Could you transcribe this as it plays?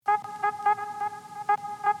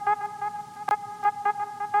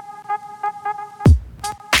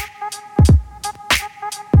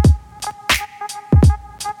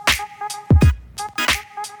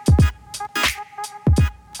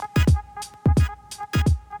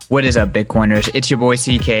What is up, Bitcoiners? It's your boy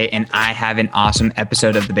CK, and I have an awesome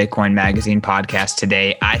episode of the Bitcoin Magazine podcast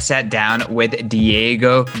today. I sat down with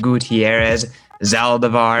Diego Gutierrez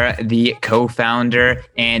Zaldivar, the co-founder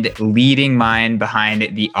and leading mind behind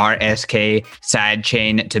the RSK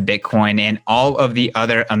sidechain to Bitcoin and all of the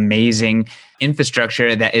other amazing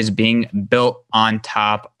infrastructure that is being built on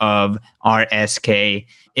top of RSK.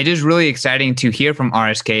 It is really exciting to hear from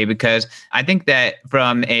RSK because I think that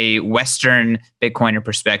from a Western Bitcoiner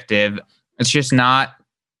perspective, it's just not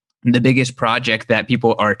the biggest project that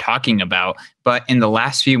people are talking about. But in the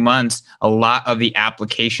last few months, a lot of the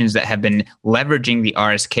applications that have been leveraging the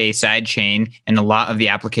RSK sidechain and a lot of the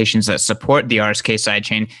applications that support the RSK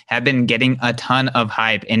sidechain have been getting a ton of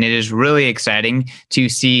hype. And it is really exciting to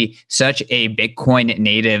see such a Bitcoin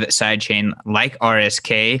native sidechain like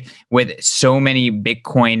RSK with so many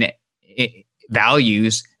Bitcoin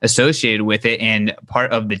values associated with it and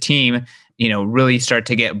part of the team, really start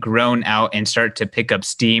to get grown out and start to pick up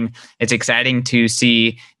steam. It's exciting to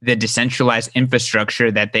see the decentralized infrastructure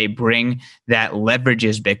that they bring that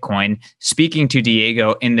leverages Bitcoin. Speaking to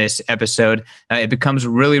Diego in this episode, it becomes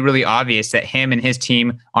really, really obvious that him and his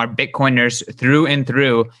team are Bitcoiners through and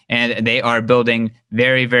through, and they are building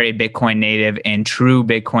very, very Bitcoin native and true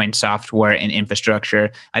Bitcoin software and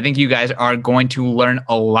infrastructure. I think you guys are going to learn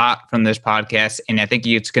a lot from this podcast, and I think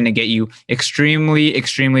it's going to get you extremely,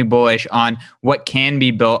 extremely bullish on what can be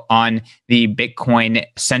built on the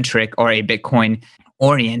Bitcoin-centric or a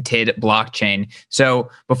Bitcoin-oriented blockchain. So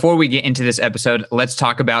before we get into this episode, let's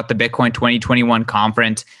talk about the Bitcoin 2021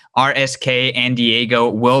 conference. RSK and Diego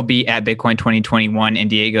will be at Bitcoin 2021, and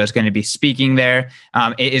Diego is going to be speaking there.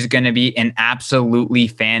 It is going to be an absolutely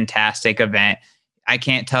fantastic event. I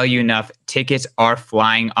can't tell you enough. Tickets are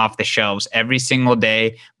flying off the shelves every single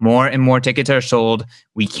day. More and more tickets are sold.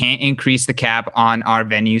 We can't increase the cap on our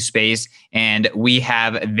venue space, and we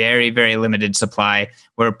have very, very limited supply.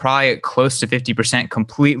 We're probably close to 50%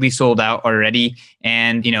 completely sold out already.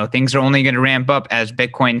 And, things are only going to ramp up as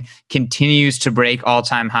Bitcoin continues to break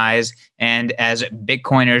all-time highs and as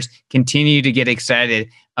Bitcoiners continue to get excited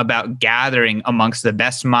about gathering amongst the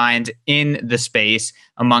best minds in the space,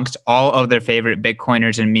 amongst all of their favorite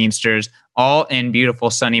Bitcoiners and memesters, all in beautiful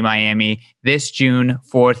sunny Miami this June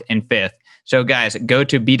 4th and 5th. So guys, go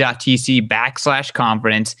to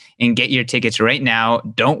b.tc/conference and get your tickets right now.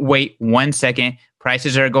 Don't wait 1 second.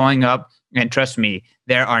 Prices are going up. And trust me,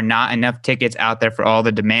 there are not enough tickets out there for all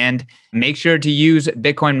the demand. Make sure to use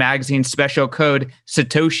Bitcoin Magazine's special code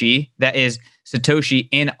Satoshi, that is Satoshi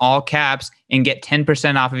in all caps, and get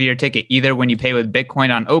 10% off of your ticket, either when you pay with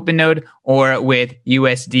Bitcoin on OpenNode or with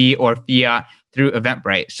USD or fiat through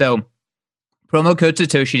Eventbrite. So promo code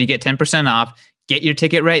Satoshi to get 10% off. Get your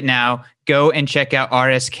ticket right now. Go and check out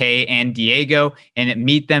RSK and Diego and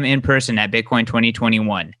meet them in person at Bitcoin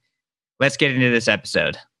 2021. Let's get into this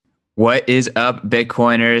episode. What is up,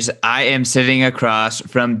 Bitcoiners? I am sitting across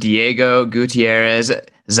from Diego Gutierrez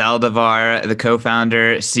Zaldivar, the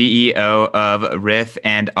co-founder, CEO of Riff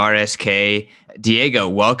and RSK. Diego,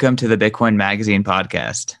 welcome to the Bitcoin Magazine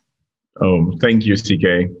podcast. Oh, thank you,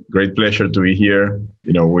 CK. Great pleasure to be here.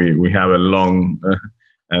 We have a long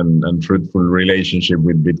and fruitful relationship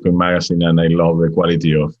with Bitcoin Magazine, and I love the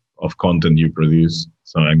quality of content you produce.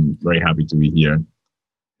 So I'm very happy to be here.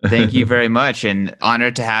 Thank you very much, and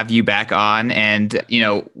honored to have you back on. And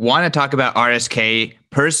want to talk about RSK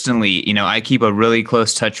personally. I keep a really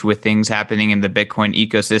close touch with things happening in the Bitcoin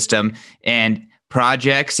ecosystem and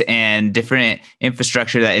projects and different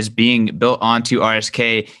infrastructure that is being built onto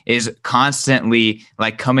RSK is constantly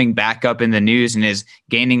coming back up in the news and is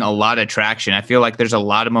gaining a lot of traction. I feel like there's a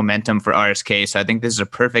lot of momentum for RSK, so I think this is a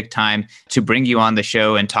perfect time to bring you on the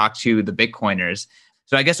show and talk to the Bitcoiners.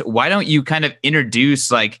 So I guess why don't you kind of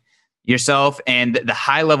introduce yourself and the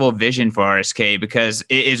high level vision for RSK, because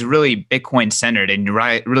it is really Bitcoin centered and you're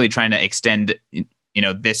really trying to extend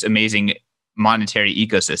this amazing monetary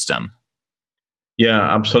ecosystem. Yeah,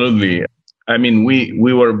 absolutely. I mean, we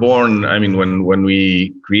were born. I mean, when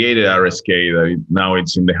we created RSK, now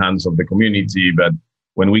it's in the hands of the community. But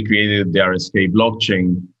when we created the RSK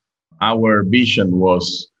blockchain, our vision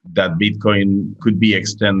was that Bitcoin could be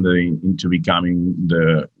extended into becoming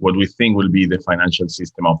what we think will be the financial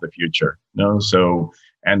system of the future. So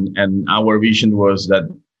and our vision was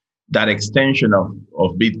that extension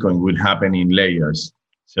of Bitcoin would happen in layers.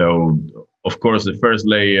 So of course the first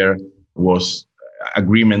layer was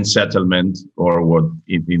agreement settlement, or what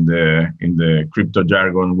in the crypto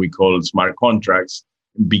jargon we call smart contracts,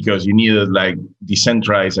 because you needed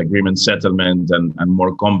decentralized agreement settlement and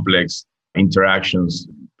more complex interactions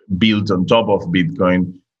built on top of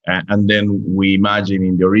Bitcoin And then we imagine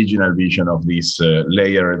in the original vision of this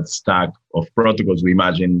layered stack of protocols, we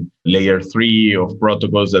imagine layer 3 of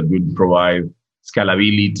protocols that would provide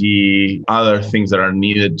scalability, other things that are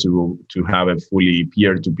needed to have a fully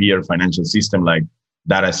peer-to-peer financial system like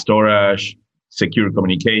data storage, secure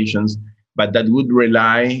communications, but that would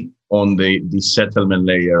rely on the settlement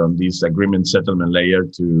layer, on this agreement settlement layer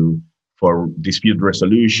for dispute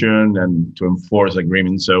resolution and to enforce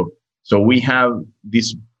agreements. So we have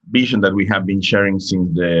this vision that we have been sharing since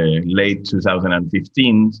the late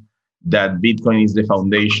 2015 that Bitcoin is the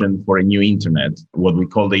foundation for a new internet, what we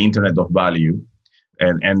call the Internet of Value.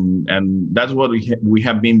 And that's what we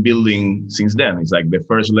have been building since then. It's like the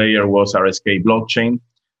first layer was RSK blockchain.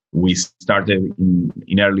 We started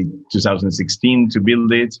in early 2016 to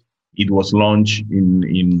build it. It was launched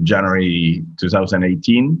in January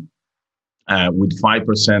 2018 with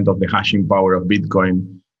 5% of the hashing power of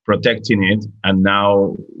Bitcoin protecting it. And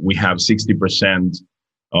now we have 60%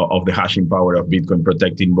 of the hashing power of Bitcoin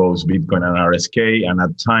protecting both Bitcoin and RSK. And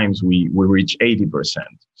at times we reach 80%.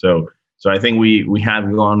 So I think we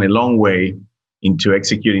have gone a long way into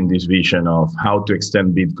executing this vision of how to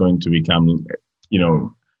extend Bitcoin to become,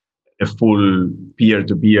 a full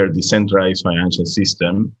peer-to-peer decentralized financial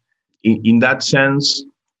system. In that sense,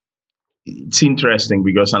 it's interesting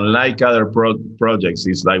because unlike other projects,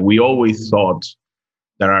 it's like we always thought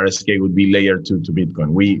that RSK would be layer 2 to Bitcoin.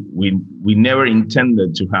 We never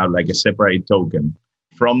intended to have like a separate token.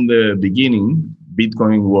 From the beginning,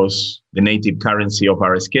 Bitcoin was the native currency of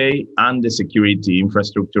RSK, and the security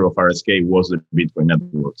infrastructure of RSK was the Bitcoin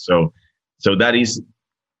network. So that is,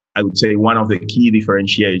 I would say, one of the key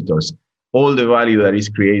differentiators. All the value that is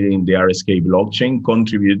created in the RSK blockchain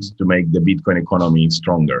contributes to make the Bitcoin economy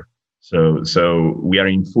stronger. So we are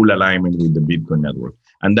in full alignment with the Bitcoin network.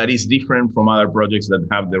 And that is different from other projects that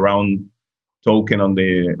have their own token on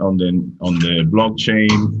the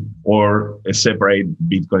blockchain or a separate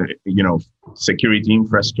Bitcoin, security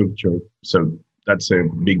infrastructure. So that's a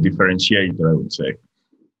big differentiator, I would say.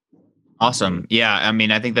 Awesome. Yeah. I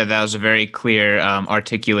mean, I think that was a very clear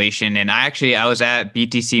articulation. And I was at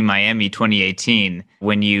BTC Miami 2018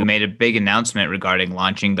 when you made a big announcement regarding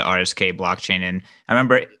launching the RSK blockchain. And I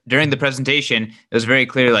remember during the presentation, it was very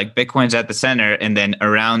clear, like Bitcoin's at the center, and then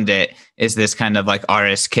around it is this kind of like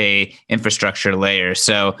RSK infrastructure layer.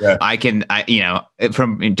 So yeah.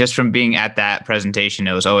 From being at that presentation,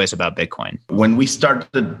 it was always about Bitcoin. When we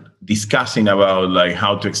started discussing about like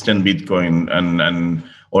how to extend Bitcoin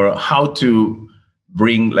or how to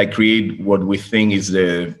create what we think is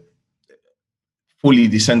the fully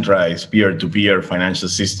decentralized peer-to-peer financial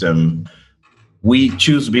system, we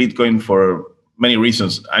choose Bitcoin for many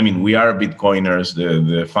reasons. I mean, we are Bitcoiners.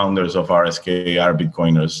 The founders of RSK are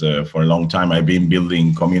Bitcoiners for a long time. I've been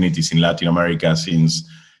building communities in Latin America since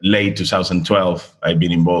late 2012. I've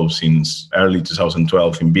been involved since early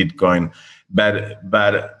 2012 in Bitcoin.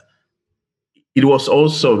 But it was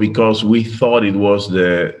also because we thought it was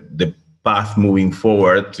the path moving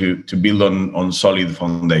forward to build on solid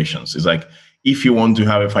foundations. It's like, if you want to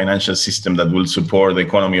have a financial system that will support the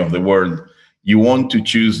economy of the world, you want to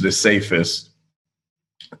choose the safest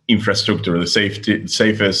infrastructure, the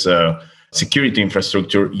safest security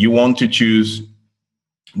infrastructure. You want to choose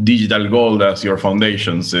digital gold as your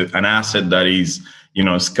foundations, an asset that is,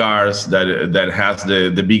 scarce, that has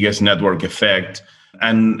the biggest network effect.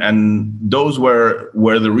 And those were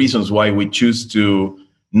the reasons why we choose to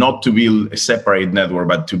not to build a separate network,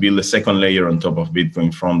 but to build a second layer on top of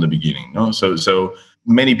Bitcoin from the beginning. No? So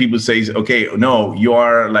many people say, okay, no, you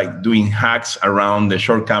are like doing hacks around the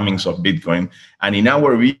shortcomings of Bitcoin. And in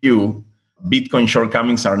our view, Bitcoin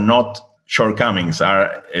shortcomings are not shortcomings,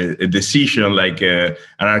 are a decision, like an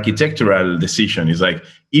architectural decision. It's like,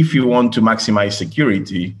 if you want to maximize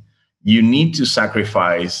security, you need to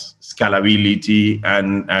sacrifice scalability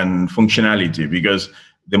and functionality, because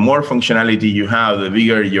the more functionality you have, the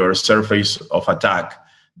bigger your surface of attack.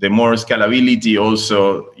 The more scalability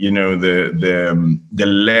also, the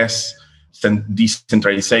less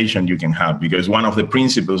decentralization you can have, because one of the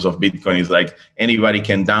principles of Bitcoin is like anybody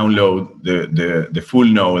can download the full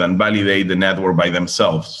node and validate the network by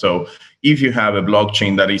themselves. So if you have a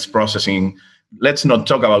blockchain that is processing, let's not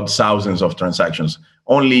talk about thousands of transactions,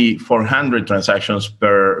 only 400 transactions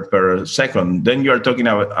per second, then you're talking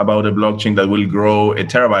about a blockchain that will grow a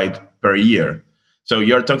terabyte per year. So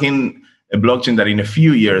you're talking a blockchain that in a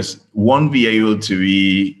few years won't be able to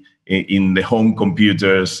be in the home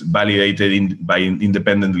computers, validated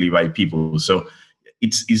independently by people. So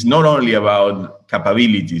it's not only about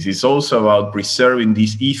capabilities, it's also about preserving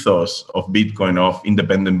this ethos of Bitcoin of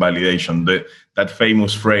independent validation. That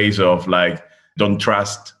famous phrase of like, don't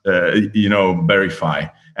trust, verify.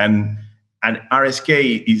 And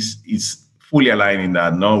RSK is fully aligned in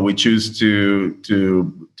that. No, we choose to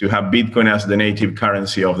have Bitcoin as the native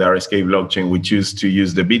currency of the RSK blockchain. We choose to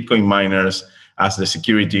use the Bitcoin miners as the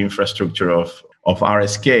security infrastructure of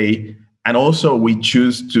RSK. And also we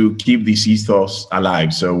choose to keep this ethos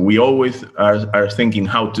alive. So we always are thinking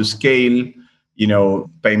how to scale,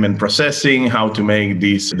 payment processing, how to make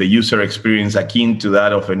the user experience akin to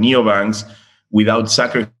that of a neobanks without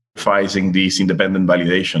sacrificing this independent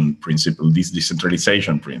validation principle, this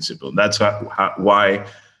decentralization principle. That's why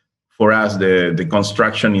for us, the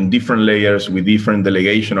construction in different layers with different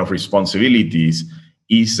delegation of responsibilities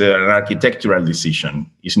is an architectural decision.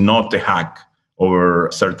 It's not a hack over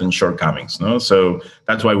certain shortcomings. No? So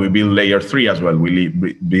that's why we build layer 3 as well. We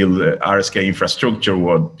build RSK infrastructure,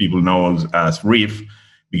 what people know as RIF,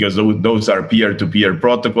 because those are peer-to-peer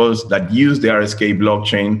protocols that use the RSK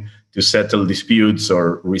blockchain to settle disputes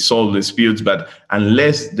or resolve disputes. But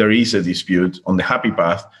unless there is a dispute on the happy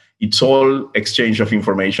path, it's all exchange of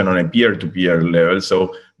information on a peer-to-peer level.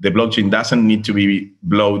 So the blockchain doesn't need to be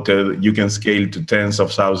bloated. You can scale to tens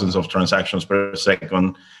of thousands of transactions per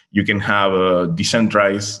second. You can have a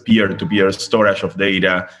decentralized peer-to-peer storage of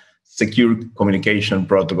data, secure communication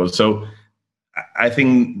protocols. So I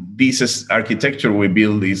think this architecture we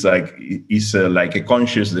build is like a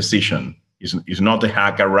conscious decision. It's not a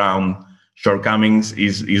hack around shortcomings.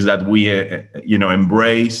 Is that we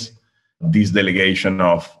embrace this delegation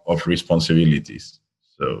of responsibilities.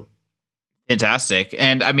 So fantastic.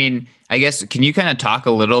 And I mean, I guess, can you kind of talk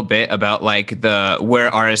a little bit about like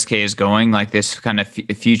where RSK is going, like this kind of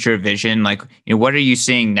future vision? Like, what are you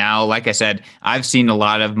seeing now? Like I said, I've seen a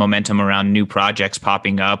lot of momentum around new projects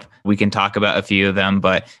popping up. We can talk about a few of them,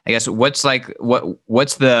 but I guess what's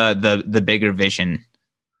the bigger vision?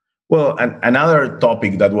 Well, another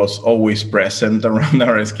topic that was always present around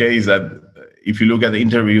RSK is that if you look at the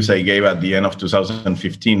interviews I gave at the end of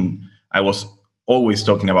 2015, I was always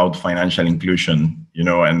talking about financial inclusion,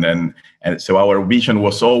 and so our vision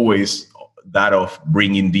was always that of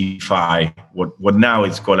bringing DeFi, what now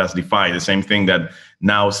is called as DeFi, the same thing that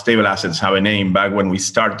now stable assets have a name. Back when we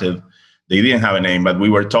started, they didn't have a name, but we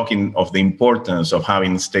were talking of the importance of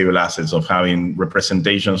having stable assets, of having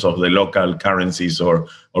representations of the local currencies or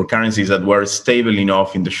currencies that were stable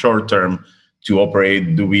enough in the short term to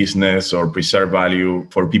operate, do business, or preserve value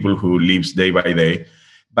for people who lives day by day.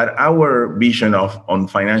 But our vision on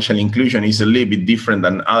financial inclusion is a little bit different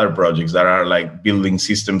than other projects that are like building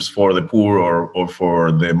systems for the poor or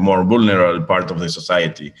for the more vulnerable part of the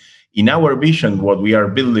society. In our vision, what we are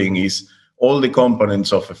building is all the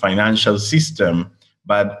components of a financial system,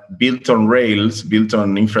 but built on rails, built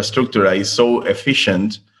on infrastructure that is so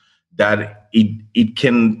efficient that it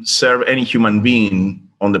can serve any human being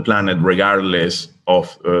on the planet, regardless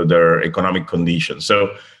of their economic conditions.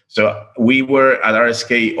 So we were at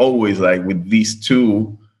RSK always like with these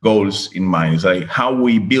two goals in mind. It's like how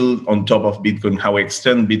we build on top of Bitcoin, how we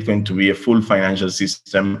extend Bitcoin to be a full financial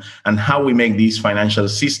system, and how we make this financial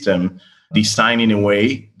system designed in a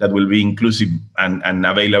way that will be inclusive and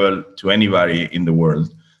available to anybody in the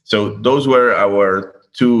world. So those were our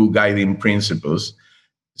two guiding principles.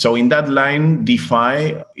 So in that line,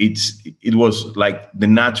 DeFi, it was like the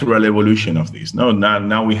natural evolution of this.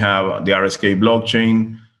 Now we have the RSK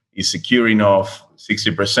blockchain is secure enough,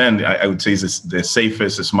 60%. I would say is the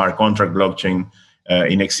safest smart contract blockchain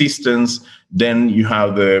in existence. Then you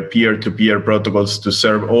have the peer-to-peer protocols to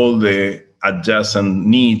serve all the adjacent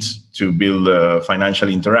needs to build financial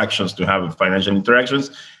interactions, to have financial interactions.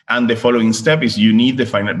 And the following step is you need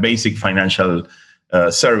the basic financial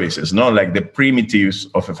services, like the primitives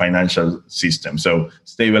of a financial system. So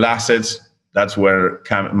stable assets, that's where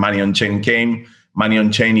money on chain came. Money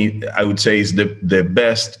on chain, I would say, is the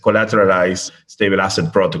best collateralized stable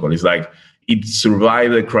asset protocol. It's like it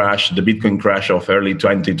survived the Bitcoin crash of early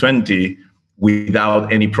 2020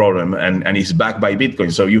 without any problem, and is backed by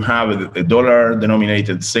Bitcoin. So you have a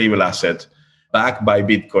dollar-denominated stable asset backed by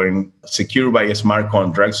Bitcoin, secured by a smart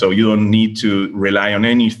contract. So you don't need to rely on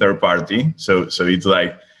any third party. So it's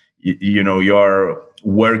like, you're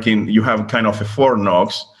working, you have kind of a Fort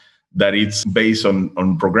Knox that it's based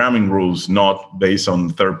on programming rules, not based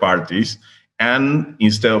on third parties. And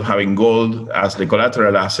instead of having gold as the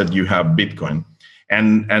collateral asset, you have Bitcoin.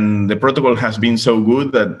 And the protocol has been so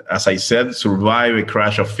good that, as I said, survived a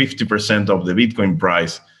crash of 50% of the Bitcoin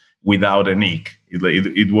price without a nick.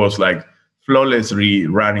 It was like flawlessly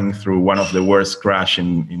running through one of the worst crash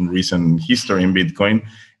in recent history in Bitcoin.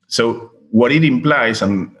 So what it implies,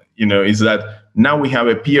 is that now we have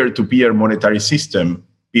a peer-to-peer monetary system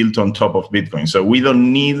built on top of Bitcoin. So we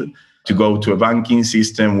don't need to go to a banking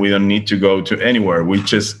system. We don't need to go to anywhere. We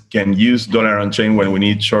just can use dollar on chain when we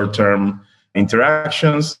need short-term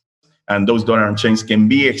interactions. And those dollar on chains can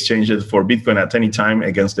be exchanged for Bitcoin at any time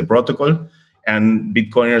against the protocol. And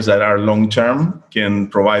Bitcoiners that are long-term can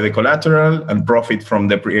provide the collateral and profit from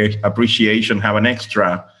the appreciation, have an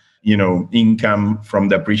extra, income from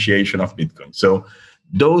the appreciation of Bitcoin. So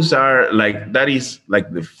those are that is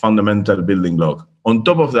like the fundamental building block. On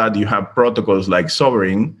top of that, you have protocols like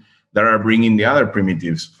Sovereign that are bringing the other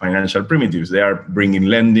primitives, financial primitives. They are bringing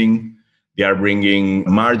lending, they are bringing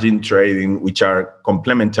margin trading, which are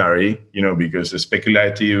complementary, because the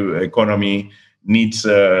speculative economy needs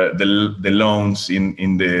the loans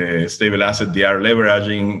in the stable asset they are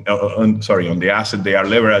leveraging, on the asset they are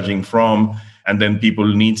leveraging from. And then people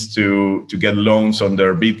needs to get loans on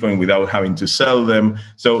their Bitcoin without having to sell them.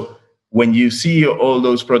 So when you see all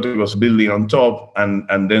those protocols building on top,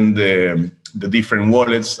 and then the different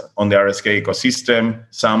wallets on the RSK ecosystem,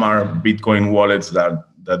 some are Bitcoin wallets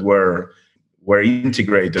that were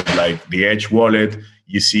integrated, like the Edge wallet.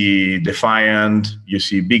 You see Defiant, you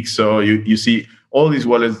see Bixo, you see all these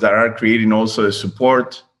wallets that are creating also a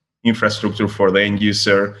support infrastructure for the end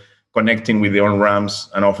user, connecting with the on-ramps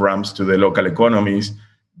and off-ramps to the local economies.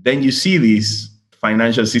 Then you see this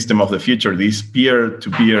financial system of the future, this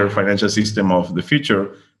peer-to-peer financial system of the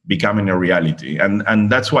future becoming a reality. And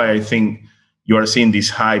that's why I think you are seeing this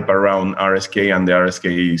hype around RSK and the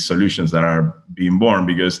RSK solutions that are being born,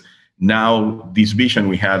 because now this vision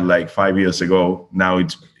we had like 5 years ago, now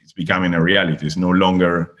it's becoming a reality. It's no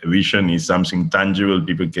longer a vision, it's something tangible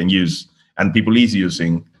people can use, and people is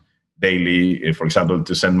using daily, for example,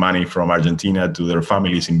 to send money from Argentina to their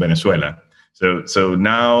families in Venezuela. So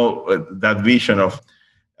now that vision of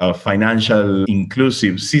a financial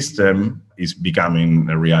inclusive system is becoming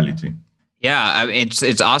a reality. Yeah,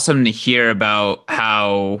 it's awesome to hear about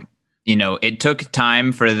how it took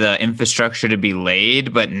time for the infrastructure to be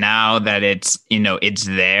laid, but now that it's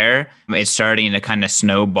there, it's starting to kind of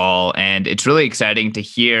snowball, and it's really exciting to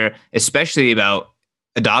hear, especially about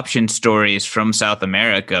adoption stories from South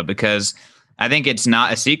America, because I think it's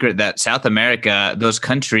not a secret that South America, those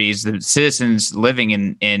countries, the citizens living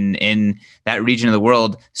in that region of the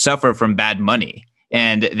world suffer from bad money,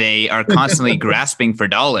 and they are constantly grasping for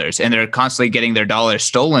dollars, and they're constantly getting their dollars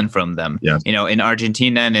stolen from them. Yes. In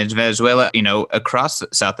Argentina and in Venezuela, across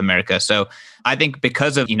South America. So I think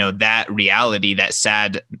because of that reality, that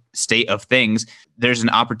sad state of things, there's an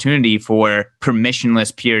opportunity for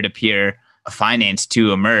permissionless peer-to-peer finance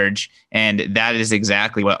to emerge, and that is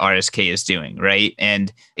exactly what RSK is doing, right?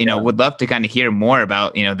 And would love to kind of hear more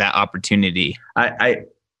about that opportunity.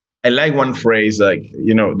 I like one phrase,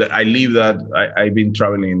 that I live that I've been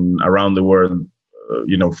traveling around the world,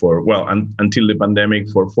 until the pandemic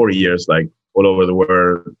for 4 years, like all over the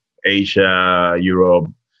world, Asia, Europe,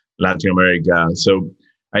 Latin America. So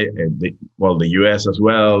the US as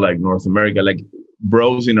well, like North America, like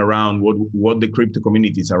browsing around what the crypto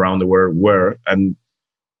communities around the world were. And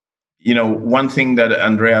one thing that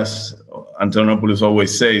Andreas Antonopoulos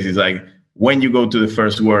always says is like, when you go to the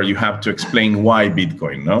first world, you have to explain why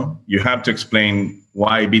Bitcoin, no? You have to explain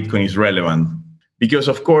why Bitcoin is relevant. Because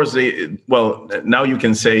of course, now you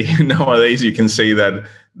can say, nowadays you can say that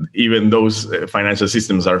even those financial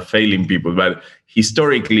systems are failing people. But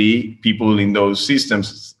historically, people in those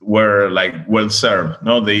systems were like well served.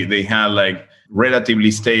 No, they had like relatively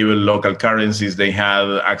stable local currencies. They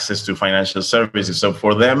had access to financial services. So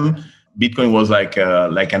for them, Bitcoin was like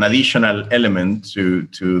an additional element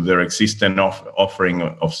to their existing offering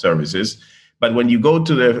of services. But when you go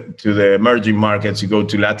to the emerging markets, you go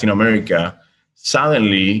to Latin America,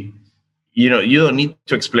 suddenly, you don't need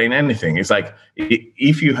to explain anything. It's like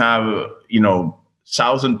if you have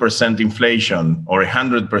 1,000% inflation or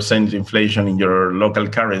 100% inflation in your local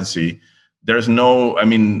currency, there's no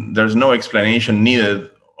explanation needed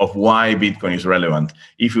of why Bitcoin is relevant.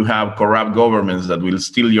 If you have corrupt governments that will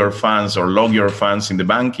steal your funds or log your funds in the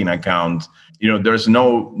banking account, there's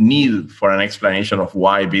no need for an explanation of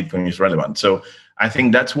why Bitcoin is relevant. So I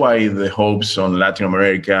think that's why the hopes on Latin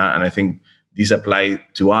America, and I think these apply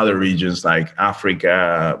to other regions like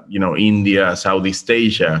Africa, India, Southeast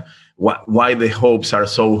Asia, why the hopes are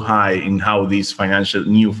so high in how this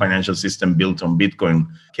new financial system built on Bitcoin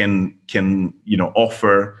can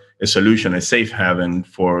offer a solution, a safe haven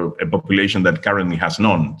for a population that currently has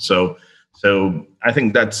none. So I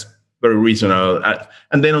think that's very reasonable.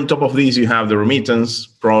 And then on top of this, you have the remittance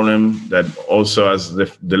problem that also, as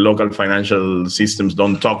the local financial systems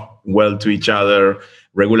don't talk well to each other,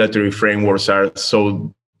 regulatory frameworks are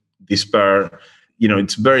so disparate.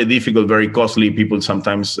 it's very difficult, very costly. People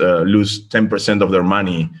sometimes lose 10% of their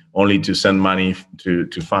money only to send money to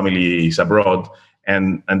families abroad.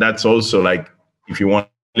 And that's also like, if you want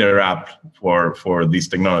to clear up for these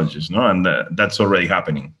technologies, no? And that's already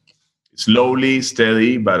happening. Slowly,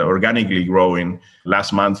 steady, but organically growing.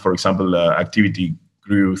 Last month, for example, activity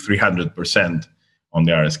grew 300% on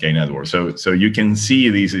the RSK network. So you can see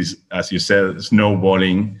this is, as you said,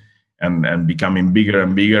 snowballing and becoming bigger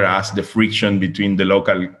and bigger as the friction between the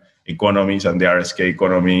local economies and the RSK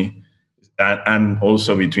economy, and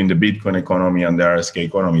also between the Bitcoin economy and the RSK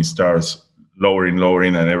economy starts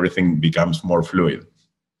lowering, and everything becomes more fluid.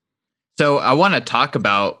 So I want to talk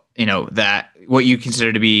about, that what you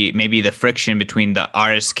consider to be maybe the friction between the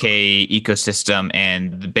RSK ecosystem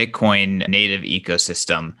and the Bitcoin native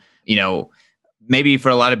ecosystem. Maybe for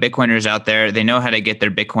a lot of Bitcoiners out there, they know how to get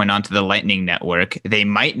their Bitcoin onto the Lightning Network. They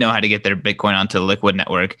might know how to get their Bitcoin onto the Liquid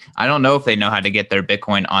Network. I don't know if they know how to get their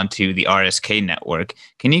Bitcoin onto the RSK network.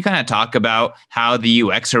 Can you kind of talk about how the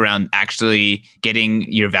UX around actually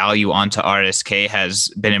getting your value onto RSK has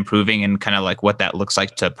been improving and kind of like what that looks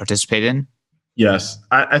like to participate in? Yes,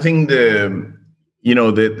 I think the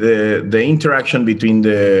interaction between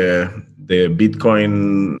the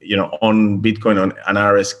Bitcoin, on Bitcoin on an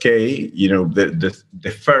RSK, the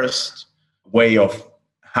first way of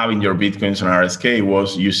having your Bitcoins on RSK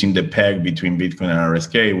was using the peg between Bitcoin and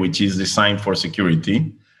RSK, which is designed for security.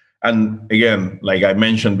 And again, like I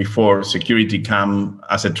mentioned before, security comes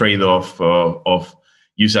as a trade-off of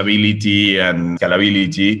usability and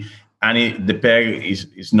scalability. And the peg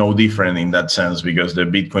is no different in that sense, because the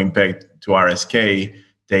Bitcoin peg to RSK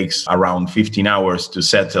takes around 15 hours to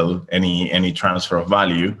settle any transfer of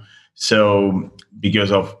value. So because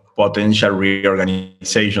of potential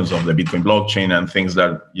reorganizations of the Bitcoin blockchain and things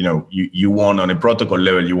that you want on a protocol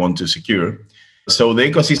level, you want to secure. So the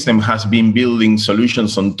ecosystem has been building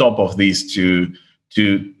solutions on top of this to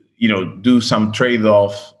do some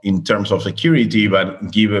trade-off in terms of security, but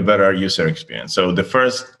give a better user experience. So the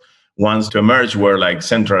first ones to emerge were like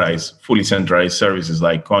fully centralized services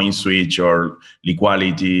like CoinSwitch or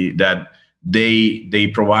Liquality, that they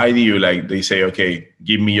provide you, like they say, okay,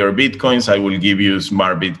 give me your Bitcoins, I will give you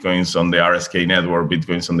smart Bitcoins on the RSK network,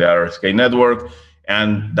 Bitcoins on the RSK network.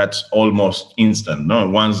 And that's almost instant. No,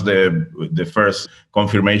 once the first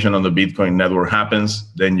confirmation on the Bitcoin network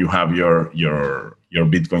happens, then you have your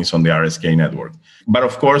Bitcoins on the RSK network. But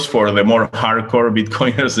of course, for the more hardcore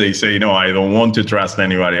Bitcoiners, they say, no, I don't want to trust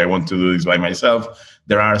anybody. I want to do this by myself.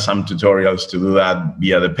 There are some tutorials to do that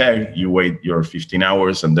via the peg. You wait your 15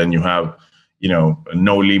 hours, and then you have,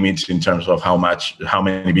 no limits in terms of how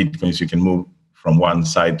many Bitcoins you can move from one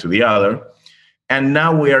side to the other. And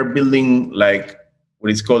now we are building like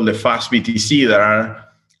what is called the fast BTC, that are,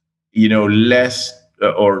 less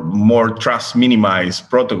or more trust minimized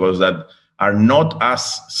protocols that are not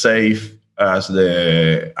as safe as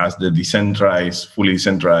the decentralized, fully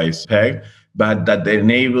decentralized peg, but that they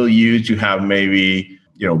enable you to have maybe,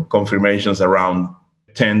 confirmations around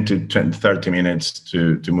 10 to 30 minutes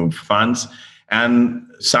to move funds. And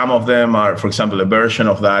some of them are, for example, a version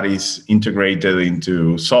of that is integrated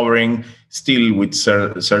into Sovereign, still with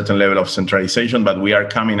certain level of centralization, but we are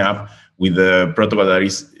coming up with a protocol that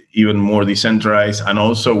is even more decentralized, and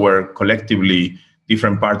also where collectively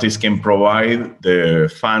different parties can provide the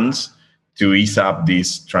funds to ease up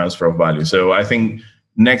this transfer of value. So I think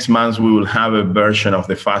next month we will have a version of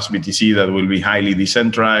the fast BTC that will be highly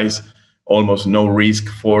decentralized, almost no risk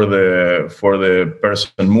for the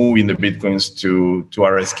person moving the Bitcoins to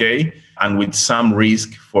RSK, and with some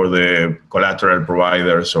risk for the collateral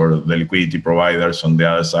providers or the liquidity providers on the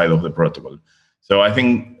other side of the protocol. So I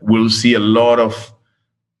think we'll see a lot of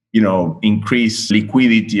increased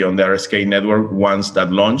liquidity on the RSK network once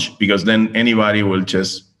that launch, because then anybody will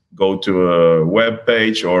just go to a web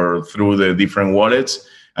page or through the different wallets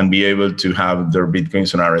and be able to have their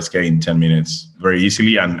Bitcoins on RSK in 10 minutes very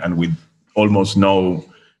easily and with almost no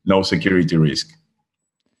security risk.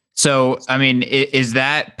 So, I mean, is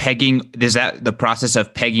that the process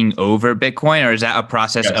of pegging over Bitcoin, or is that a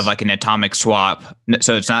process of like an atomic swap?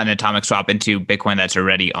 So it's not an atomic swap into Bitcoin that's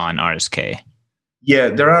already on RSK. Yeah,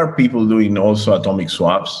 there are people doing also atomic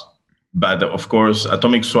swaps, but of course,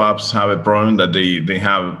 atomic swaps have a problem that they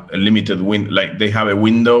have a limited window. Like they have a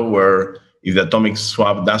window where if the atomic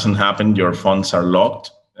swap doesn't happen, your funds are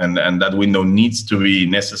locked, and that window needs to be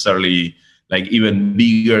necessarily like even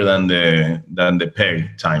bigger than the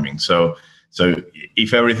peg timing. So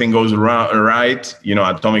if everything goes right,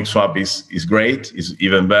 atomic swap is great. It's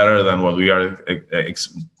even better than what we are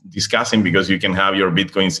discussing, because you can have your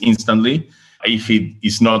Bitcoins instantly. If it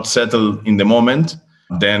is not settled in the moment,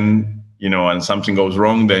 then and something goes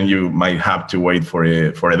wrong, then you might have to wait for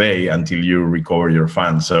a day until you recover your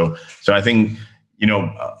funds. So I think,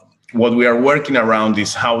 what we are working around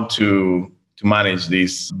is how to manage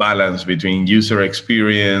this balance between user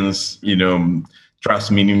experience,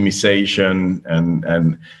 trust minimization,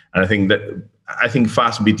 and I think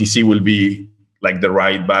fast BTC will be like the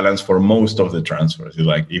right balance for most of the transfers. It's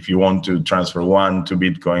like if you want to transfer 1, 2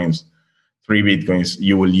 Bitcoins, 3 Bitcoins,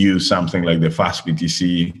 you will use something like the fast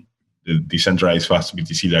BTC, the decentralized fast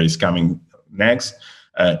BTC that is coming next.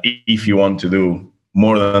 If you want to do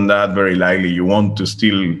more than that, very likely you want to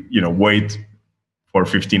still, wait for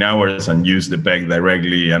 15 hours and use the peg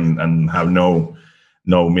directly and have no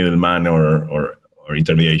middleman or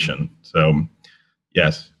intermediation. So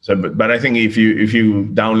yes. So, but I think if you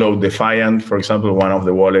download Defiant, for example, one of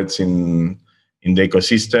the wallets in the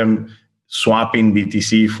ecosystem, swapping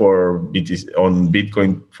BTC for BTC on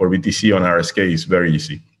Bitcoin for BTC on RSK is very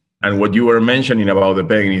easy. And what you were mentioning about the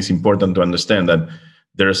pegging is important to understand that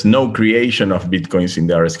there's no creation of Bitcoins in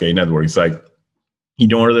the RSK network. It's like,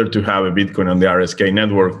 in order to have a Bitcoin on the RSK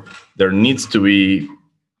network, there needs to be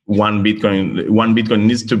one Bitcoin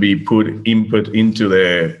needs to be input into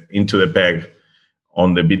the peg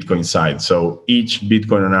on the Bitcoin side. So each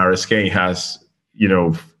Bitcoin on RSK has,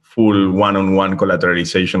 full one-on-one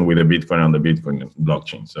collateralization with a Bitcoin on the Bitcoin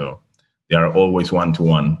blockchain. So they are always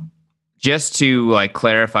one-to-one. Just to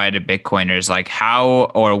clarify to Bitcoiners,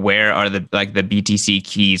 how or where are the BTC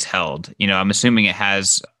keys held? I'm assuming it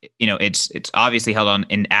has, it's obviously held on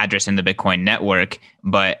an address in the Bitcoin network,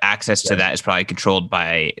 but access to that is probably controlled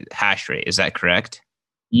by hash rate. Is that correct?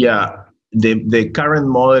 Yeah. The current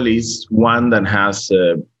model is one that has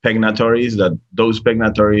pegnatories, that those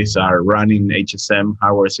pegnatories are running HSM,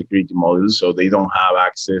 hardware security modules, so they don't have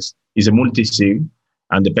access. It's a multi-sig,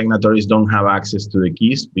 and the pegnatories don't have access to the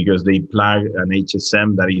keys because they plug an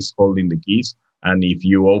HSM that is holding the keys. And if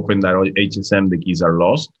you open that HSM, the keys are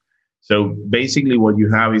lost. So basically what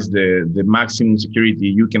you have is the maximum security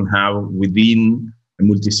you can have within a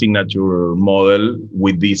multi-signature model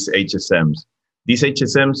with these HSMs. These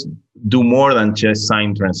HSMs do more than just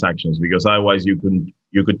sign transactions, because otherwise you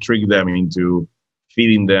could trick them into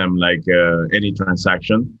feeding them like any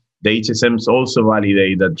transaction. The HSMs also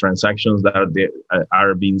validate that transactions that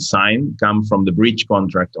are being signed come from the bridge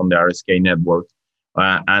contract on the RSK network,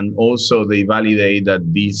 and also they validate that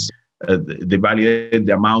they validate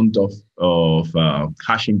the amount of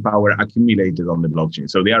hashing power accumulated on the blockchain.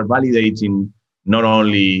 So they are validating not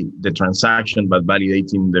only the transaction, but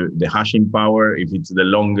validating the hashing power, if it's the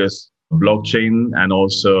longest blockchain, and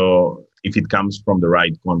also if it comes from the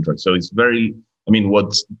right contract. So it's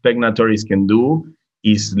what pegnatories can do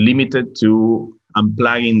is limited to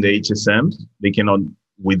unplugging the HSMs. They cannot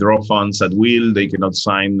withdraw funds at will. They cannot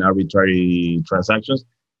sign arbitrary transactions.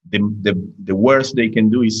 The worst they can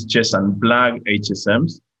do is just unplug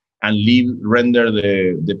HSMs and render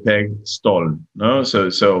the peg stalled. No,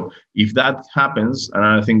 so if that happens,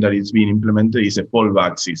 another thing that is being implemented is a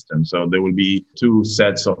fallback system. So there will be 2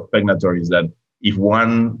 sets of pegnatories that, if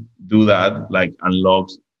one do that,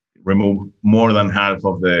 unlocks, remove more than half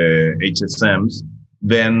of the HSMs,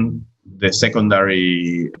 then the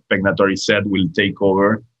secondary pegnatory set will take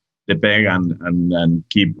over the peg and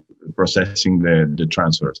keep processing the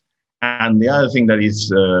transfers. And the other thing that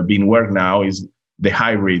is being worked now is the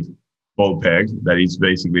hybrid POPEG, that is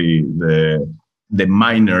basically the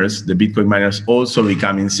miners, the Bitcoin miners also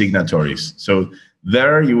becoming signatories. So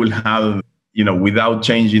there you will have, without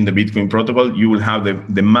changing the Bitcoin protocol, you will have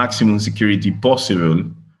the maximum security possible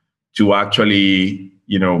to actually,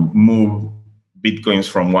 move Bitcoins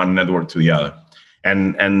from one network to the other.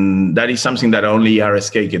 And that is something that only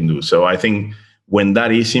RSK can do. So I think when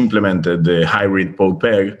that is implemented, the hybrid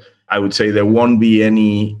POPEG, I would say there won't be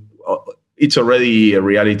any, it's already a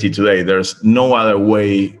reality today. There's no other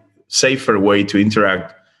way, safer way to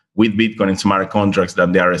interact with Bitcoin and smart contracts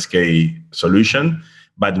than the RSK solution.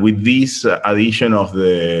 But with this addition of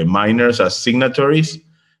the miners as signatories,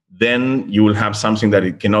 then you will have something that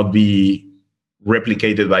it cannot be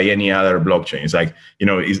replicated by any other blockchain. It's like,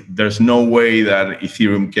 there's no way that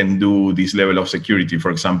Ethereum can do this level of security, for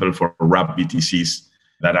example, for wrap BTCs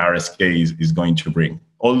that RSK is going to bring.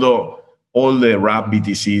 Although all the wrap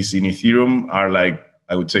BTCs in Ethereum are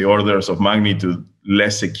I would say, orders of magnitude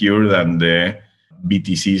less secure than the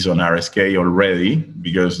BTCs on RSK already,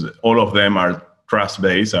 because all of them are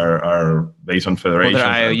trust-based, are based on federation.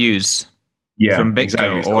 Well, they're IOUs. Yeah, from BitGo,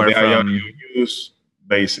 exactly. So or the from IOUs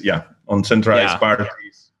based, on centralized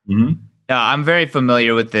parties. Mm-hmm. I'm very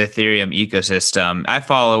familiar with the Ethereum ecosystem. I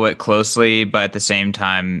follow it closely, but at the same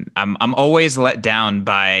time, I'm always let down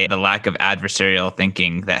by the lack of adversarial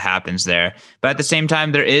thinking that happens there. But at the same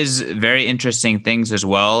time, there is very interesting things as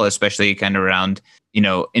well, especially kind of around,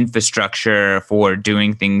 infrastructure for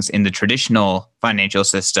doing things in the traditional financial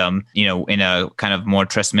system, in a kind of more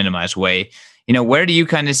trust minimized way. Where do you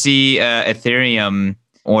kind of see Ethereum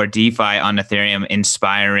or DeFi on Ethereum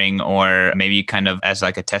inspiring, or maybe kind of as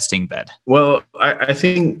like a testing bed? Well, I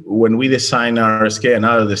think when we designed RSK,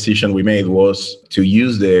 another decision we made was to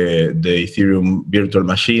use the Ethereum virtual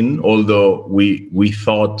machine, although we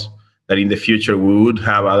thought that in the future we would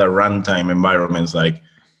have other runtime environments like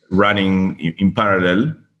running in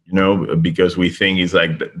parallel, because we think it's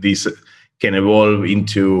like this can evolve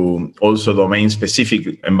into also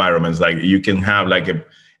domain-specific environments. Like you can have like a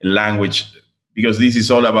language, because this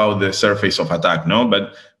is all about the surface of attack, no?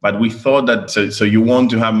 But we thought that so you want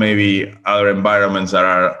to have maybe other environments that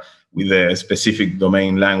are with a specific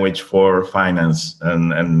domain language for finance,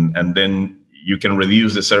 and then you can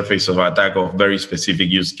reduce the surface of attack of very specific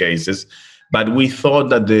use cases. But we thought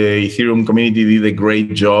that the Ethereum community did a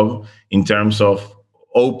great job in terms of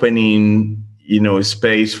opening,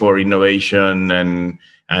 space for innovation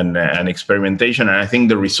and experimentation. And I think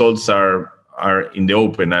the results are in the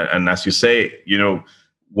open. And as you say,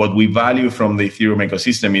 what we value from the Ethereum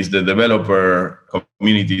ecosystem is the developer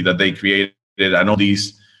community that they created, and all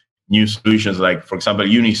these new solutions, like, for example,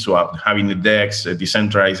 Uniswap, having the DEX, a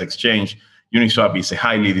decentralized exchange. Uniswap is a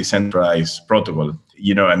highly decentralized protocol,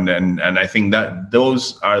 and I think that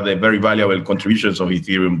those are the very valuable contributions of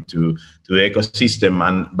Ethereum to the ecosystem.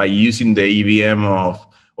 And by using the EVM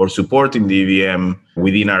or supporting the EVM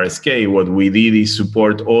within RSK, what we did is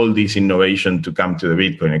support all this innovation to come to the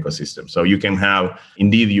Bitcoin ecosystem. So you can have,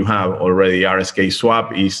 indeed, you have already RSK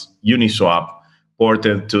Swap is Uniswap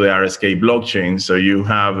ported to the RSK blockchain. So you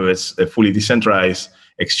have a fully decentralized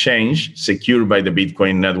exchange secured by the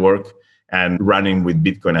Bitcoin network and running with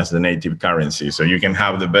Bitcoin as the native currency. So you can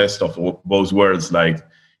have the best of both worlds, like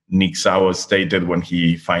Nick Szabo stated when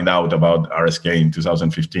he found out about RSK in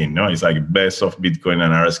 2015. No, it's like best of Bitcoin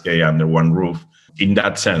and RSK under one roof. In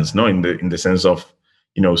that sense, no, in the sense of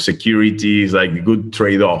security is like a good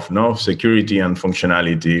trade-off, no, security and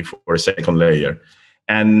functionality for a second layer.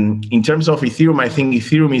 And in terms of Ethereum, I think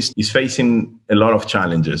Ethereum is facing a lot of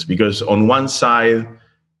challenges, because on one side,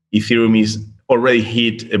 Ethereum is already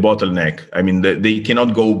hit a bottleneck. I mean, they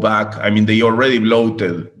cannot go back. I mean, they already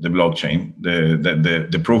bloated the blockchain.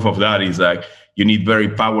 The proof of that is that you need very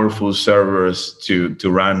powerful servers to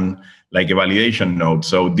run like a validation node.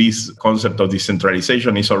 So this concept of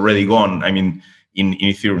decentralization is already gone. I mean, in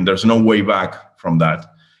Ethereum, there's no way back from that.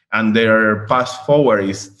 And their path forward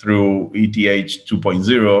is through ETH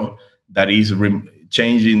 2.0, that is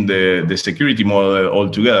changing the security model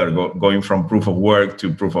altogether, going from proof of work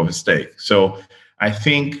to proof of stake. So I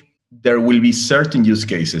think there will be certain use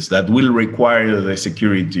cases that will require the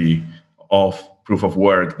security of proof of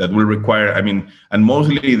work, that will require, and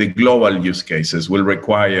mostly the global use cases will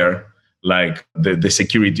require like the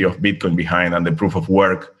security of Bitcoin behind and the proof of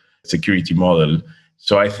work security model.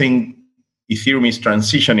 So I think Ethereum is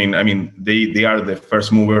transitioning. I mean, they are the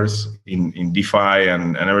first movers in DeFi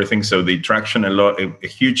and everything. So they traction a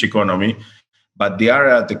huge economy, but they are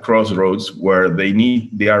at the crossroads where they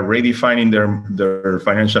are redefining their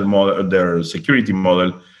financial model, their security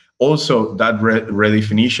model. Also, that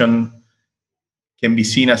redefinition can be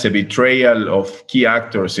seen as a betrayal of key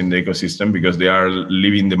actors in the ecosystem, because they are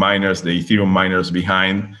leaving the Ethereum miners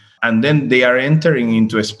behind. And then they are entering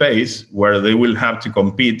into a space where they will have to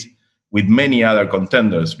compete with many other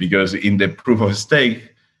contenders, because in the proof of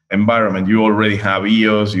stake environment, you already have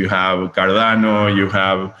EOS, you have Cardano, you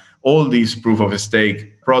have all these proof of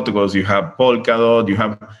stake protocols, you have Polkadot, you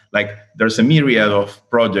have there's a myriad of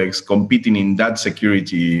projects competing in that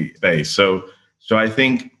security space. So I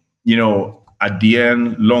think, at the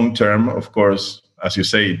end, long term, of course, as you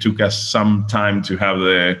say, it took us some time to have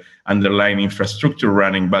the underlying infrastructure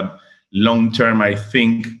running, but long term, I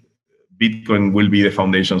think Bitcoin will be the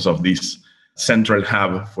foundations of this central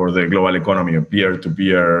hub for the global economy, a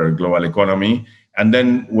peer-to-peer global economy. And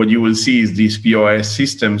then what you will see is these POS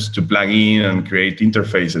systems to plug in and create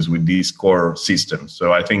interfaces with these core systems.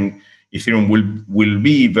 So I think Ethereum will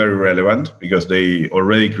be very relevant, because they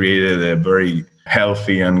already created a very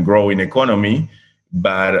healthy and growing economy,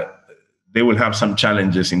 but they will have some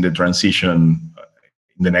challenges in the transition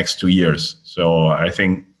in the next 2 years. So I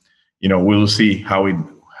think, we'll see how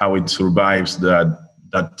it survives that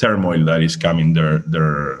turmoil that is coming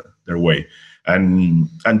their way. And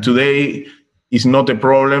today is not a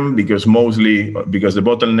problem, because the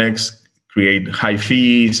bottlenecks create high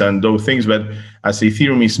fees and those things. But as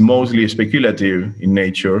Ethereum is mostly speculative in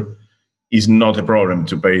nature, it's not a problem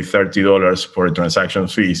to pay $30 for a transaction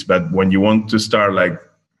fees. But when you want to start like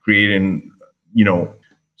creating,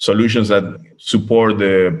 solutions that support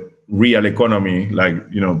the real economy, like,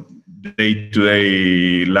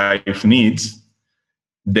 day-to-day life needs,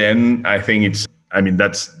 then I think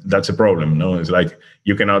that's a problem. No, it's like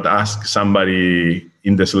you cannot ask somebody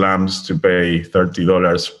in the slums to pay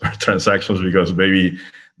 $30 per transactions because maybe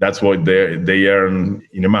that's what they earn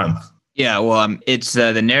in a month. Yeah, well, it's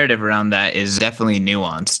the narrative around that is definitely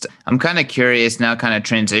nuanced. I'm kind of curious now, kind of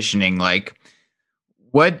transitioning. Like,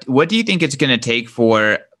 what do you think it's going to take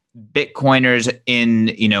for Bitcoiners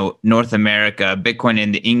in North America, Bitcoin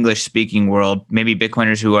in the English speaking world, maybe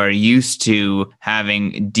Bitcoiners who are used to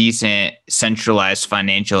having decent centralized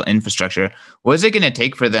financial infrastructure? What is it going to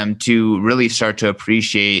take for them to really start to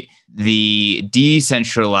appreciate the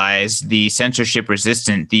decentralized, the censorship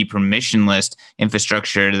resistant, the permissionless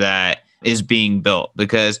infrastructure that is being built?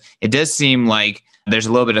 Because it does seem like there's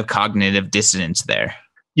a little bit of cognitive dissonance there.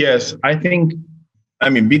 Yes,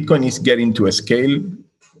 Bitcoin is getting to a scale.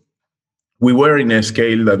 We were in a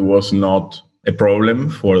scale that was not a problem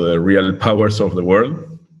for the real powers of the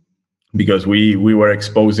world, because we were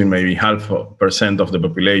exposing maybe 0.5% of the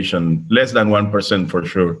population, less than 1% for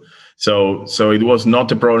sure. So it was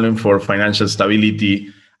not a problem for financial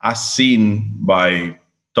stability as seen by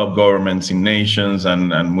top governments in nations and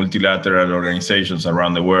multilateral organizations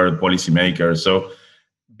around the world, policymakers. So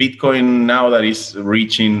Bitcoin now that is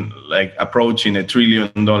reaching, like approaching $1 trillion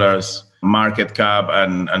market cap,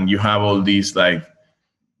 and you have all these like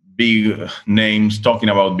big names talking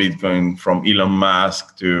about Bitcoin, from Elon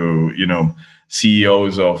Musk to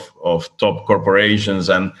CEOs of top corporations,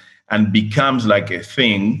 and becomes like a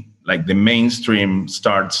thing, like the mainstream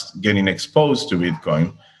starts getting exposed to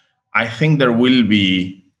Bitcoin. I think there will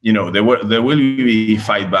be there will be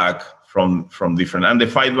fight back from different, and the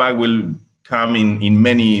fight back will come in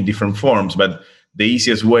many different forms, but the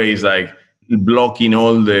easiest way is like blocking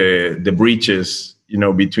all the breaches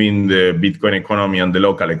between the Bitcoin economy and the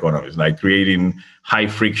local economies, like creating high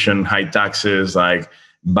friction, high taxes, like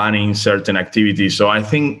banning certain activities. So I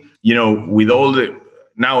think, with all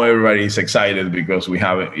now everybody is excited because we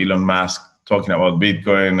have Elon Musk talking about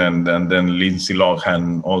Bitcoin, and then Lindsay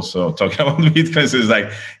Lohan also talking about Bitcoin. So it's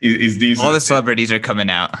like, is this... All the celebrities are coming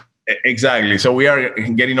out. Exactly. So we are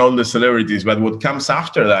getting all the celebrities, but what comes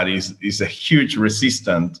after that is a huge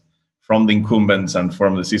resistance from the incumbents and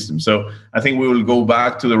from the system. So I think we will go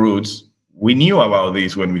back to the roots. We knew about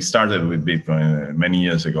this when we started with Bitcoin many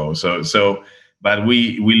years ago. But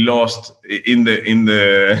we lost in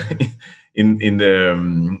the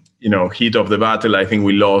heat of the battle. I think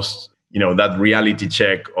we lost that reality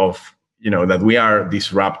check of that we are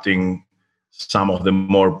disrupting some of the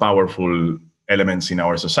more powerful elements in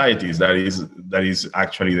our societies. That is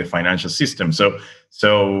actually the financial system. So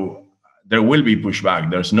there will be pushback.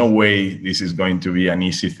 There's no way this is going to be an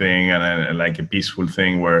easy thing and like a peaceful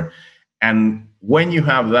thing and when you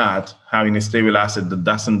have that, having a stable asset that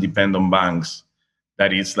doesn't depend on banks,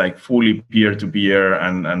 that is like fully peer-to-peer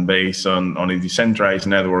and based on a decentralized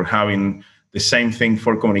network, having the same thing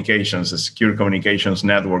for communications, a secure communications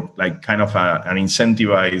network, like kind of an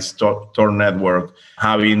incentivized Tor network,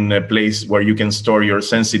 having a place where you can store your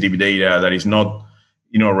sensitive data that is not,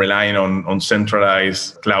 relying on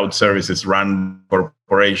centralized cloud services run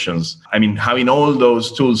corporations. Having all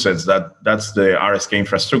those tool sets, that's the RSK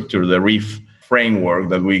infrastructure, the REEF framework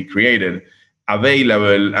that we created,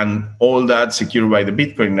 available, and all that secured by the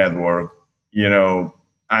Bitcoin network,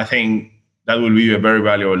 I think that will be a very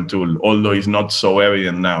valuable tool, although it's not so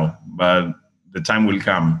evident now. But the time will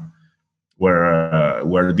come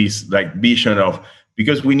where this like vision of,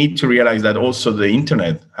 because we need to realize that also the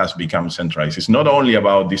internet has become centralized. It's not only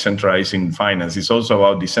about decentralizing finance; it's also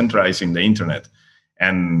about decentralizing the internet.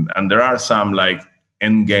 And there are some like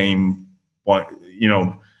end game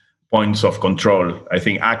points of control. I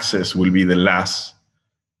think access will be the last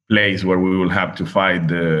place where we will have to fight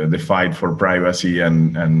the fight for privacy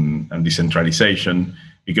and decentralization,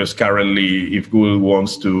 because currently if Google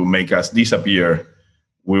wants to make us disappear,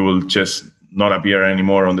 we will just not appear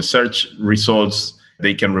anymore on the search results.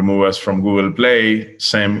 They can remove us from Google Play,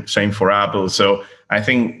 same for Apple. So I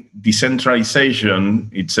think decentralization,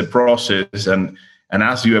 it's a process, and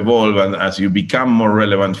as you evolve and as you become more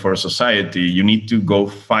relevant for society, you need to go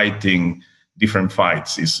fighting different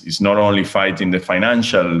fights. It's not only fighting the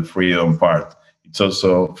financial freedom part, it's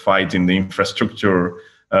also fighting the infrastructure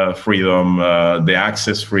freedom, the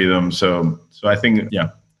access freedom. So I think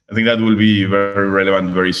that will be very relevant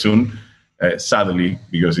very soon, sadly,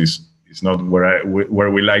 because It's not where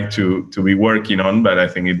we like to be working on, but I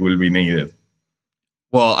think it will be needed.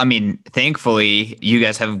 Well, I mean, thankfully, you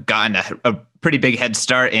guys have gotten a pretty big head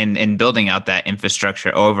start in building out that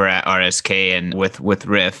infrastructure over at RSK and with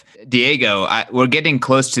Riff. Diego, we're getting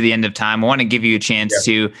close to the end of time. I want to give you a chance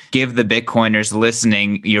to give the Bitcoiners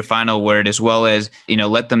listening your final word, as well as,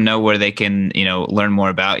 let them know where they can, learn more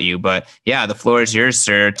about you. But yeah, the floor is yours,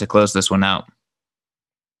 sir, to close this one out.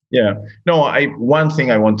 Yeah, no, one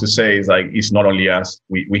thing I want to say is it's not only us.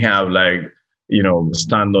 We have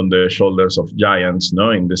stand on the shoulders of giants,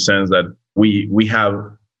 no, in the sense that we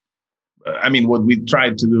have, what we try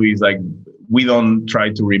to do is we don't try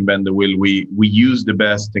to reinvent the wheel. We use the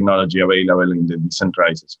best technology available in the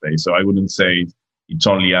decentralized space. So I wouldn't say it's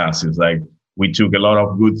only us. It's we took a lot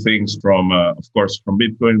of good things from, of course, from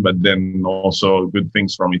Bitcoin, but then also good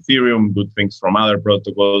things from Ethereum, good things from other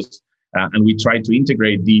protocols. And we try to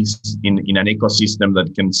integrate these in an ecosystem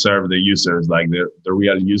that can serve the users, the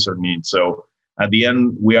real user needs. So at the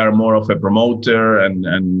end, we are more of a promoter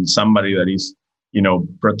and somebody that is,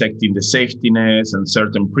 protecting the safety nets and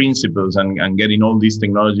certain principles and getting all this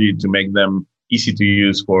technology to make them easy to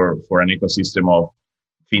use for an ecosystem of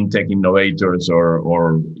fintech innovators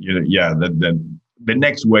or the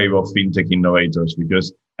next wave of fintech innovators.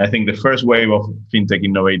 Because I think the first wave of fintech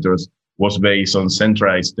innovators was based on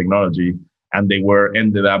centralized technology, and they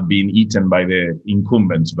ended up being eaten by the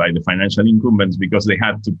incumbents, by the financial incumbents, because they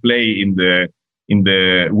had to play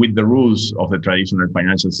with the rules of the traditional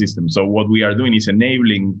financial system. So what we are doing is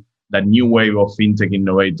enabling that new wave of fintech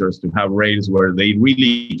innovators to have rails where they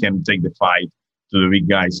really can take the fight to the big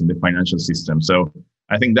guys in the financial system. So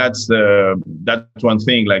I think that's one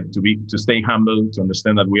thing, to stay humble, to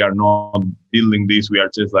understand that we are not building this. We are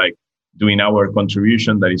just doing our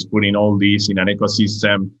contribution, that is putting all this in an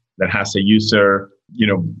ecosystem that has a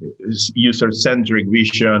user-centric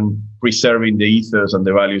vision, preserving the ethos and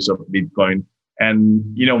the values of Bitcoin. And,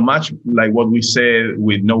 much like what we say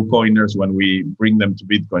with no coiners when we bring them to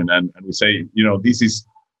Bitcoin, and we say, this is,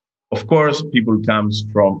 of course, people comes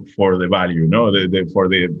for the value, for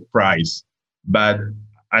the price. But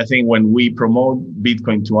I think when we promote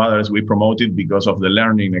Bitcoin to others, we promote it because of the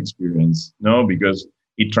learning experience, because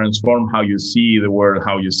it transforms how you see the world,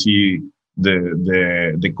 how you see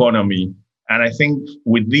the economy. And I think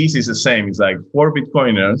with this is the same. It's for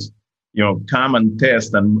Bitcoiners, come and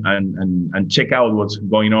test and check out what's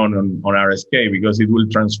going on RSK, because it will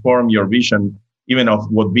transform your vision even of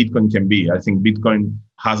what Bitcoin can be. I think Bitcoin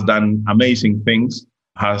has done amazing things,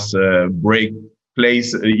 has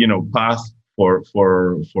path for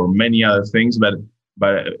many other things, but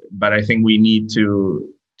I think we need to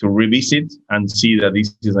revisit and see that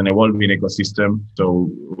this is an evolving ecosystem. So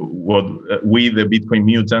what we, the Bitcoin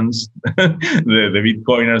mutants, the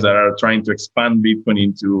Bitcoiners that are trying to expand Bitcoin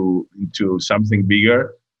into something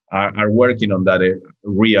bigger, are working on that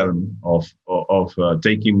realm of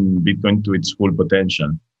taking Bitcoin to its full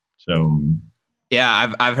potential. So.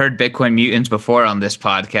 Yeah, I've heard Bitcoin mutants before on this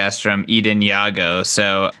podcast from Eden Yago.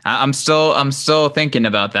 So I'm still thinking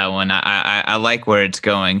about that one. I like where it's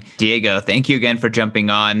going. Diego, thank you again for jumping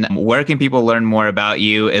on. Where can people learn more about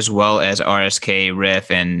you, as well as RSK,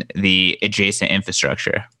 Riff, and the adjacent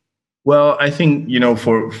infrastructure? Well, I think,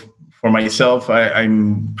 for myself,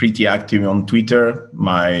 I'm pretty active on Twitter.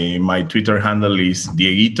 My Twitter handle is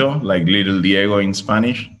Dieguito, like little Diego in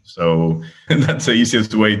Spanish. So that's the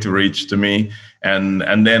easiest way to reach to me.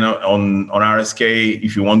 And then on RSK,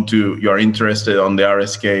 if you're interested on the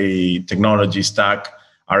RSK technology stack,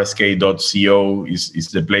 rsk.co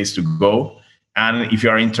is the place to go. And if you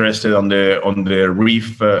are interested on the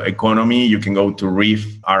Riff economy, you can go to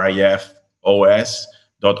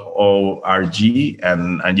riffos.org,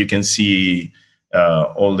 and you can see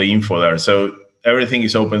all the info there. So everything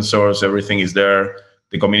is open source, everything is there.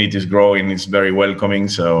 The community is growing, it's very welcoming.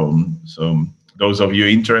 So those of you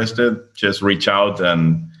interested, just reach out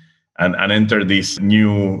and enter this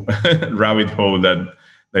new rabbit hole that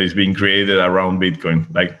is being created around Bitcoin.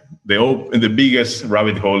 The biggest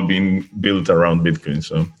rabbit hole being built around Bitcoin.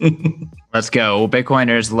 So let's go. Well,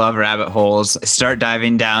 Bitcoiners love rabbit holes. Start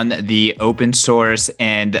diving down the open source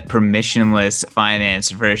and permissionless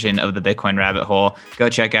finance version of the Bitcoin rabbit hole. Go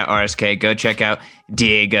check out RSK. Go check out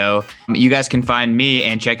Diego. You guys can find me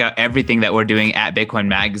and check out everything that we're doing at Bitcoin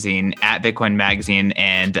Magazine,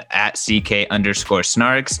 and at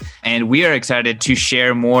CK_snarks. And we are excited to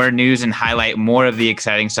share more news and highlight more of the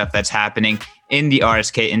exciting stuff that's happening in the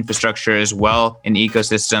RSK infrastructure as well, in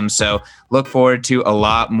ecosystem. So look forward to a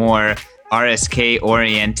lot more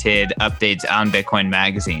RSK-oriented updates on Bitcoin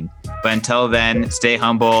Magazine. But until then, stay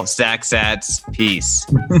humble, stack sats, peace.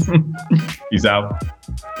 Peace out.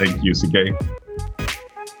 Thank you, CK.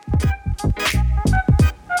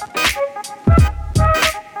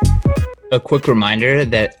 A quick reminder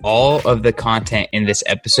that all of the content in this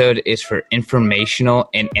episode is for informational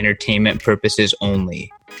and entertainment purposes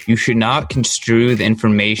only. You should not construe the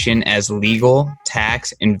information as legal,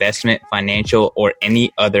 tax, investment, financial, or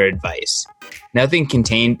any other advice. Nothing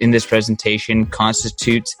contained in this presentation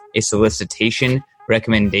constitutes a solicitation,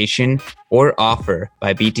 recommendation, or offer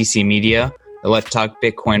by BTC Media, the Let's Talk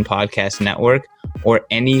Bitcoin podcast network, or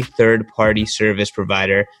any third-party service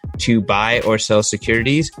provider to buy or sell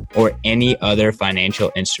securities or any other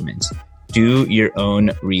financial instruments. Do your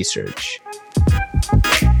own research.